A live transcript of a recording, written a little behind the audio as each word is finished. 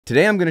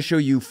Today I'm going to show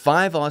you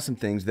 5 awesome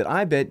things that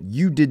I bet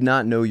you did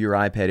not know your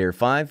iPad Air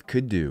 5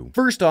 could do.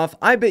 First off,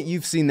 I bet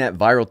you've seen that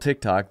viral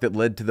TikTok that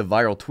led to the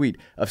viral tweet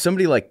of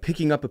somebody like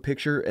picking up a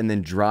picture and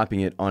then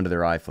dropping it onto their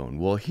iPhone.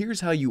 Well,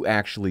 here's how you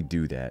actually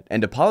do that.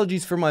 And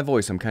apologies for my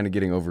voice, I'm kind of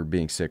getting over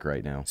being sick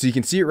right now. So you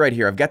can see it right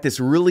here. I've got this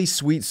really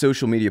sweet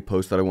social media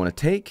post that I want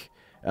to take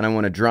and I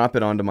want to drop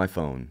it onto my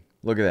phone.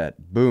 Look at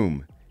that.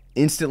 Boom.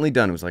 Instantly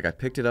done. It was like I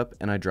picked it up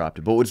and I dropped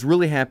it. But what's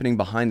really happening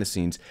behind the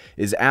scenes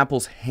is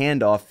Apple's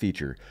handoff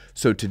feature.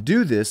 So to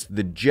do this,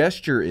 the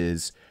gesture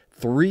is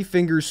 3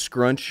 fingers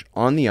scrunch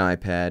on the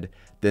iPad,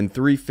 then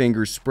 3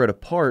 fingers spread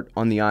apart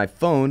on the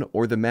iPhone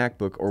or the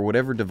Macbook or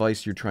whatever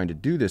device you're trying to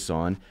do this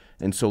on.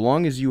 And so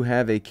long as you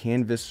have a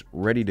canvas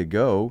ready to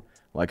go,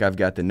 like I've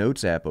got the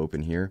Notes app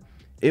open here,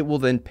 it will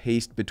then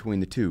paste between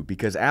the two,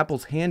 because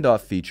Apple's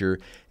handoff feature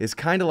is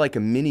kind of like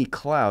a mini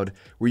cloud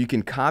where you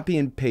can copy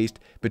and paste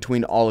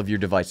between all of your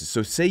devices.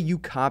 So say you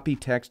copy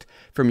text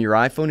from your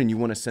iPhone and you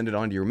want to send it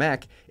onto your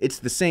Mac, it's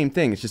the same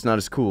thing, it's just not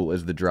as cool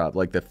as the drop,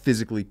 like the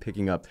physically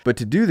picking up. But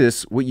to do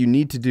this, what you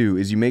need to do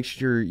is you make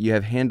sure you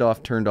have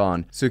handoff turned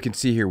on. So you can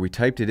see here, we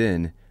typed it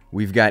in.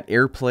 We've got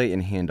AirPlay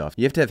and handoff.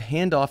 You have to have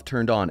handoff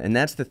turned on, and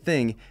that's the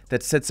thing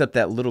that sets up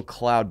that little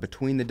cloud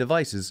between the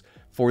devices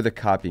for the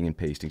copying and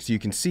pasting. So you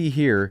can see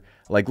here,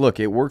 like look,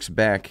 it works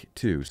back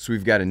too. So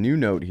we've got a new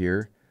note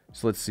here.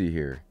 So let's see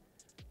here.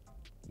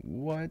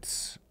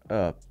 What's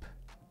up,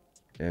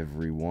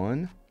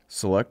 everyone?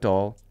 Select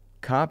all,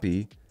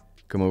 copy,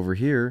 come over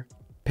here,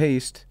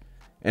 paste,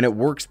 and it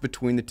works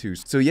between the two.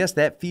 So yes,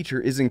 that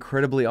feature is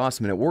incredibly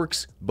awesome, and it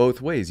works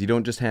both ways. You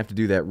don't just have to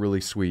do that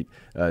really sweet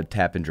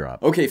tap and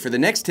drop. Okay, for the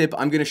next tip,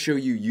 I'm gonna show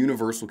you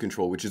universal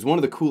control, which is one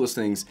of the coolest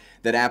things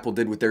that Apple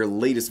did with their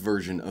latest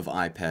version of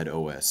iPad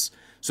OS.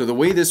 So the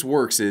way this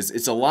works is,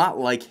 it's a lot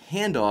like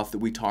handoff that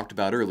we talked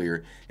about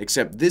earlier,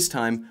 except this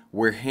time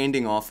we're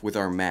handing off with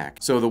our Mac.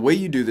 So the way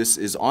you do this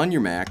is on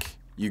your Mac,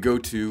 you go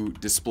to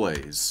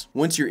Displays.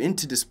 Once you're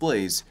into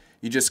Displays,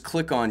 you just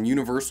click on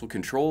Universal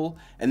Control,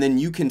 and then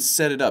you can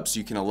set it up so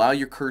you can allow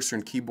your cursor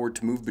and keyboard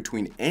to move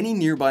between any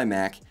nearby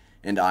Mac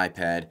and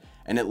iPad,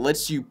 and it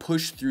lets you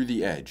push through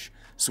the edge.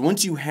 So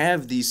once you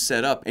have these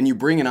set up and you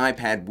bring an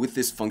iPad with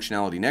this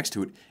functionality next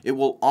to it, it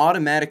will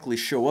automatically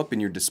show up in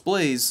your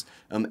displays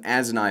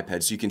as an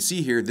iPad. So you can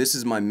see here, this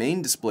is my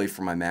main display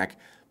for my Mac,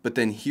 but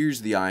then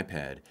here's the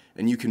iPad.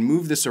 And you can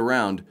move this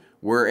around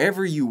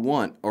wherever you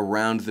want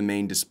around the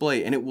main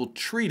display, and it will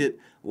treat it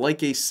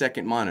like a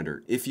second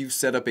monitor. If you've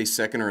set up a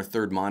second or a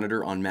third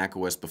monitor on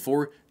macOS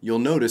before, you'll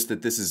notice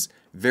that this is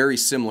very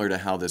similar to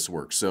how this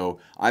works. So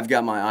I've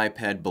got my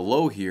iPad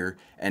below here,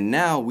 and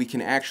now we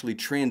can actually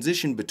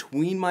transition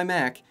between my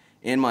Mac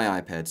and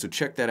my iPad. So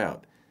check that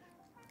out.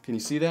 Can you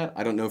see that?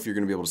 I don't know if you're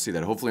going to be able to see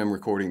that. Hopefully I'm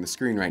recording the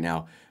screen right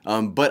now.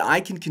 But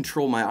I can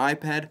control my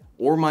iPad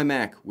or my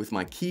Mac with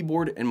my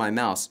keyboard and my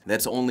mouse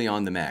that's only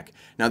on the Mac.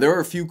 Now there are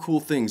a few cool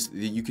things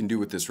that you can do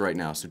with this right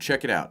now, so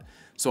check it out.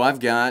 So I've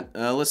got,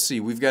 let's see,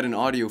 we've got an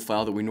audio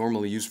file that we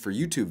normally use for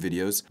YouTube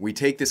videos. We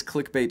take this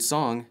clickbait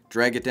song,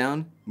 drag it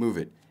down, move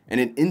it, and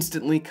it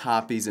instantly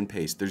copies and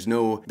pastes. There's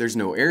no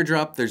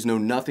airdrop, there's no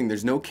nothing,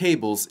 there's no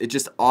cables, it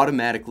just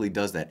automatically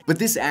does that. But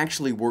this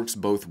actually works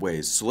both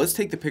ways. So let's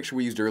take the picture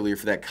we used earlier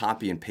for that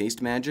copy and paste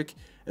magic,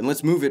 and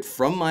let's move it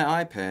from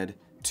my iPad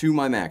to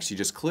my Mac. So you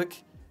just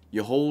click,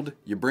 you hold,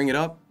 you bring it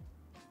up,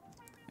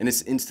 and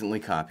it's instantly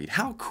copied.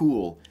 How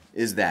cool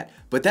is that?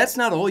 But that's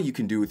not all you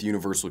can do with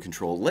universal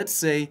control. Let's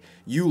say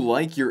you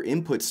like your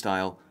input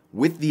style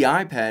with the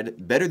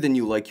iPad better than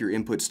you like your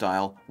input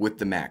style with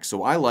the Mac.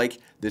 So I like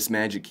this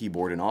Magic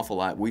Keyboard an awful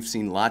lot. We've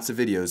seen lots of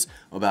videos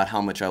about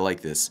how much I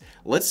like this.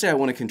 Let's say I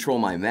want to control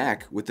my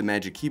Mac with the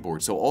Magic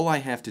Keyboard. So all I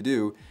have to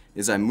do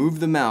is I move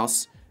the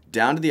mouse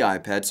down to the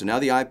iPad. So now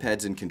the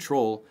iPad's in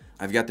control.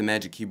 I've got the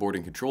Magic Keyboard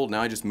in control.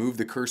 Now I just move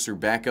the cursor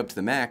back up to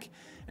the Mac,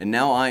 and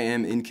now I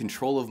am in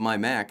control of my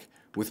Mac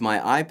with my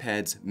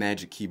iPad's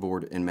Magic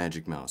Keyboard and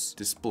Magic Mouse.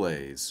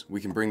 Displays.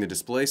 We can bring the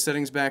display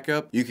settings back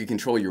up. You can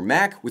control your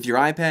Mac with your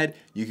iPad.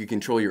 You can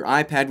control your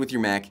iPad with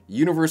your Mac.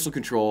 Universal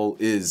control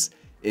is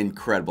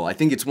incredible. I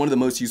think it's one of the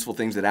most useful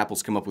things that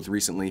Apple's come up with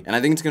recently, and I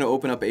think it's going to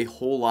open up a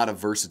whole lot of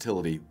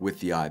versatility with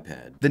the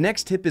iPad. The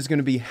next tip is going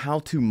to be how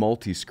to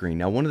multi-screen.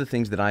 Now, one of the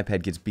things that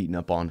iPad gets beaten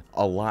up on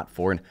a lot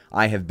for, and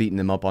I have beaten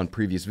them up on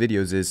previous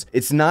videos, is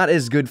it's not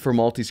as good for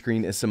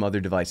multi-screen as some other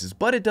devices,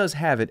 but it does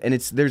have it, and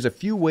there's a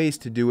few ways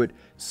to do it.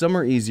 Some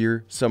are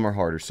easier, some are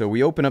harder. So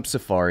we open up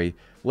Safari.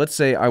 Let's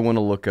say I want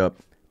to look up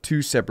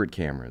 2 separate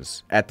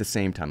cameras at the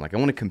same time. Like I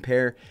want to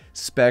compare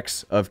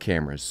specs of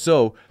cameras.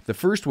 So the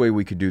first way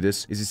we could do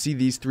this is you see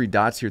these 3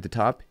 dots here at the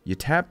top. You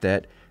tap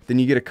that, then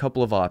you get a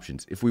couple of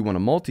options. If we want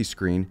to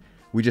multi-screen,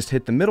 we just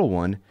hit the middle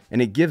one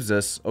and it gives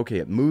us, okay,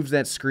 it moves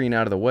that screen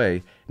out of the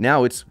way.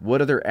 Now it's,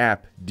 what other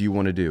app do you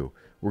want to do?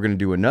 We're going to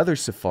do another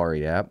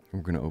Safari app.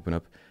 We're going to open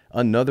up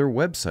another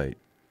website.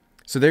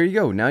 So there you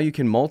go. Now you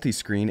can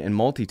multi-screen and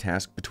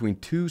multitask between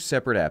 2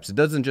 separate apps. It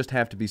doesn't just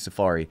have to be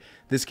Safari.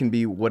 This can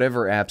be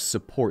whatever apps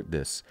support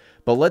this.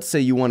 But let's say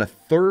you want a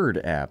third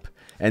app,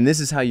 And this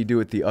is how you do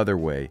it the other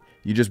way.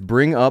 You just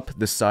bring up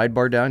the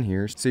sidebar down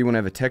here. Say you want to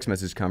have a text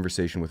message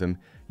conversation with him.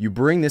 You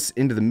bring this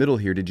into the middle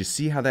here. Did you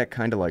see how that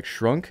kind of like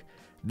shrunk?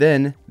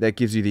 Then that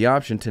gives you the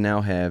option to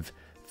now have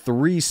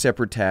 3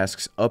 separate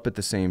tasks up at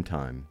the same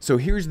time. So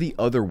here's the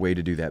other way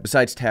to do that.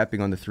 Besides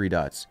tapping on the 3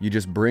 dots, you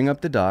just bring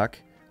up the dock.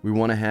 We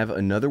want to have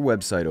another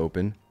website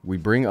open. We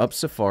bring up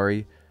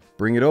Safari,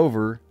 bring it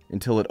over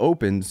until it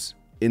opens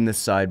in the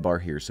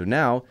sidebar here. So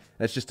now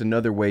that's just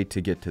another way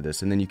to get to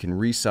this. And then you can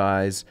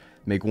resize,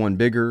 make one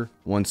bigger,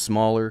 one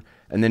smaller.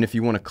 And then if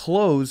you want to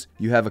close,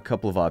 you have a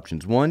couple of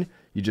options. One,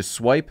 you just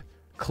swipe,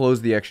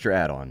 close the extra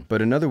add-on.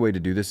 But another way to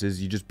do this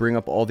is you just bring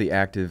up all the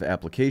active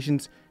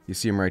applications. You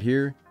see them right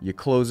here. You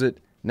close it.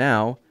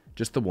 Now,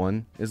 just the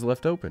one is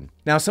left open.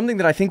 Now, something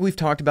that I think we've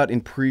talked about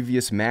in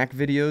previous Mac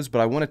videos, but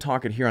I want to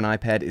talk it here on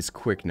iPad, is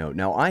Quick Note.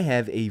 Now, I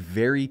have a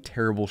very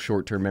terrible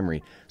short-term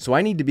memory, so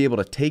I need to be able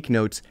to take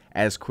notes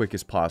as quick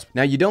as possible.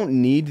 Now, you don't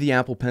need the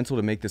Apple Pencil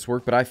to make this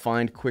work, but I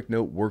find Quick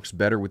Note works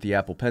better with the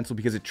Apple Pencil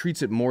because it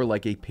treats it more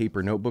like a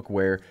paper notebook,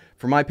 where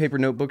for my paper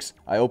notebooks,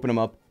 I open them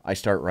up, I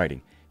start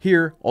writing.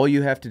 Here, all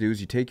you have to do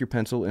is you take your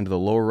pencil into the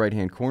lower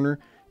right-hand corner,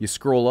 you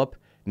scroll up,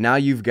 now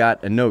you've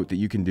got a note that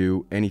you can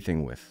do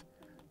anything with.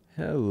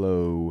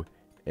 Hello,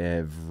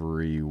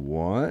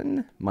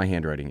 everyone. My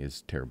handwriting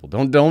is terrible.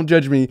 Don't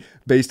judge me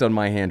based on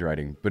my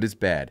handwriting, but it's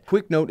bad.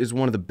 Quick Note is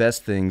one of the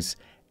best things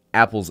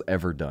Apple's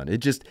ever done.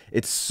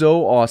 It's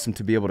so awesome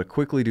to be able to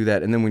quickly do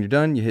that. And then when you're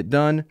done, you hit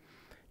done.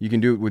 You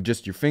can do it with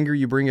just your finger.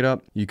 You bring it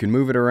up. You can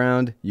move it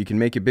around. You can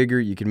make it bigger.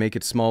 You can make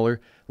it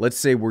smaller. Let's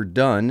say we're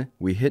done.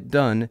 We hit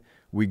done.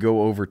 We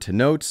go over to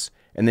Notes.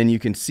 And then you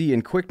can see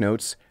in Quick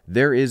Notes,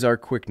 there is our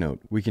Quick Note.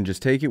 We can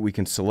just take it. We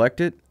can select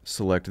it.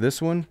 Select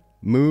this one.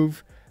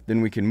 Move,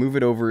 then we can move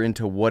it over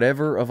into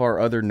whatever of our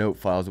other note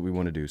files that we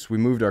want to do. So we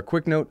moved our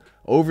Quick Note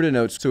over to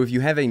Notes. So if you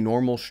have a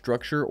normal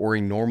structure or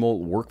a normal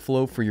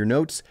workflow for your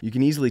notes, you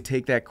can easily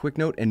take that Quick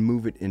Note and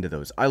move it into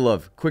those. I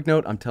love Quick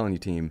Note. I'm telling you,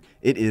 team,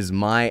 it is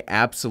my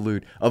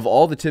absolute, of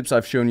all the tips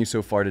I've shown you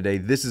so far today,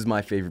 this is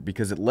my favorite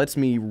because it lets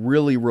me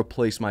really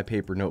replace my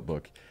paper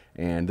notebook.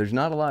 And there's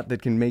not a lot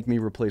that can make me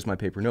replace my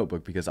paper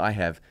notebook because I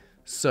have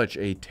such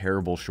a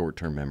terrible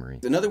short-term memory.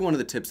 Another one of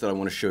the tips that I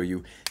want to show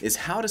you is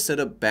how to set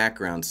up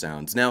background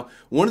sounds. Now,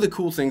 one of the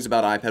cool things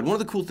about iPad, one of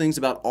the cool things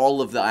about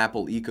all of the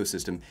Apple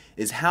ecosystem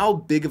is how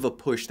big of a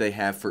push they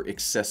have for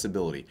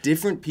accessibility.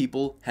 Different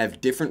people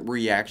have different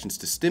reactions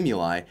to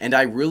stimuli, and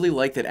I really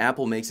like that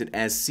Apple makes it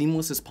as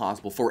seamless as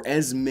possible for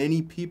as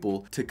many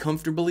people to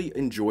comfortably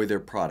enjoy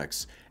their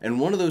products. And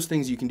one of those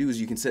things you can do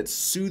is you can set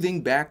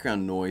soothing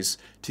background noise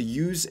to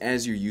use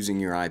as you're using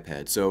your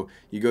iPad. So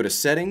you go to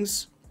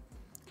Settings.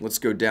 Let's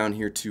go down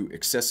here to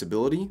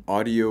Accessibility,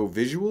 Audio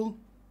Visual,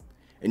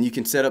 and you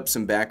can set up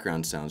some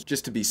background sounds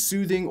just to be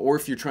soothing, or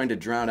if you're trying to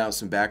drown out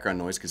some background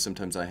noise, because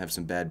sometimes I have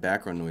some bad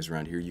background noise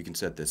around here, you can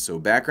set this. So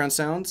background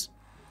sounds,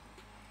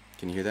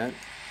 can you hear that?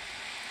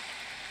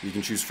 You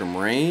can choose from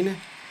rain,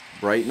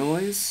 bright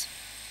noise,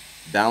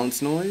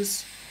 balance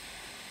noise,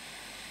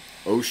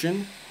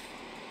 ocean,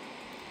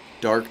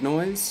 dark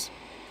noise,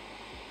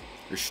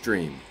 or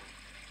stream.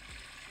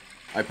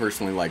 I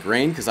personally like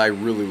rain because I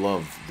really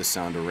love the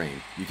sound of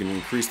rain. You can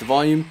increase the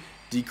volume,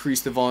 decrease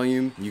the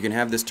volume. You can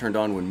have this turned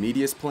on when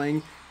media is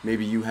playing.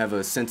 Maybe you have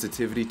a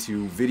sensitivity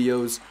to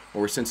videos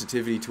or a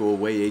sensitivity to a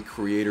way a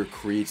creator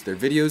creates their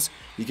videos.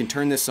 You can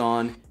turn this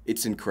on.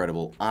 It's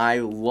incredible. I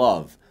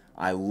love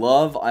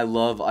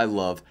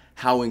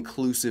how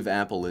inclusive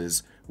Apple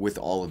is with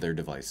all of their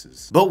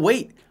devices. But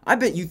wait, I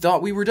bet you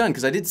thought we were done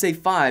because I did say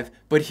 5,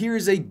 but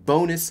here's a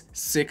bonus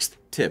 6th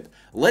tip.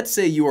 Let's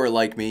say you are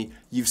like me,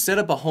 you've set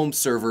up a home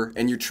server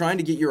and you're trying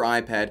to get your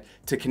iPad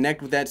to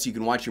connect with that so you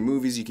can watch your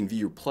movies, you can view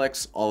your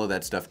Plex, all of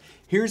that stuff.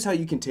 Here's how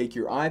you can take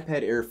your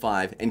iPad Air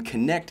 5 and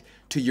connect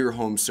to your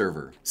home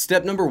server.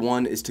 Step number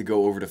 1 is to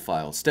go over to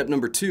File. Step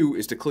number 2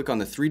 is to click on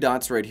the 3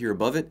 dots right here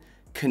above it,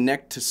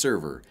 Connect to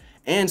Server.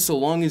 And so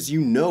long as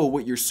you know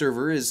what your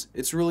server is,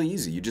 it's really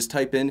easy. You just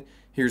type in,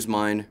 here's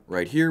mine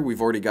right here.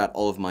 We've already got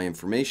all of my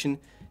information.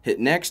 Hit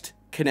Next,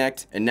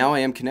 Connect, and now I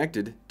am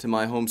connected to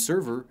my home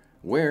server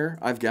where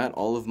I've got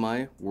all of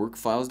my work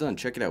files done.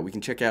 Check it out. We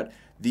can check out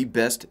the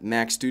best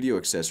Mac Studio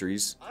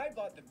accessories. I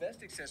bought the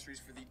best accessories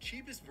for the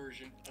cheapest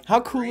version. How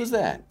cool is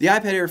that? The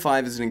iPad Air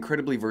 5 is an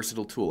incredibly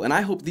versatile tool, and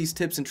I hope these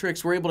tips and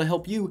tricks were able to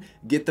help you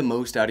get the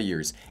most out of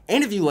yours.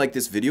 And if you like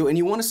this video and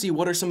you want to see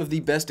what are some of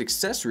the best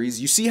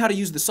accessories, you see how to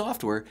use the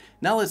software,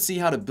 now let's see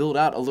how to build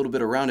out a little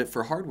bit around it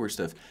for hardware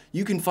stuff.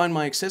 You can find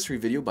my accessory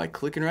video by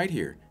clicking right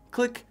here.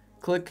 Click,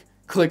 click,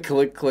 click,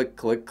 click, click,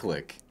 click,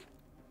 click.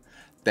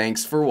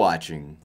 Thanks for watching.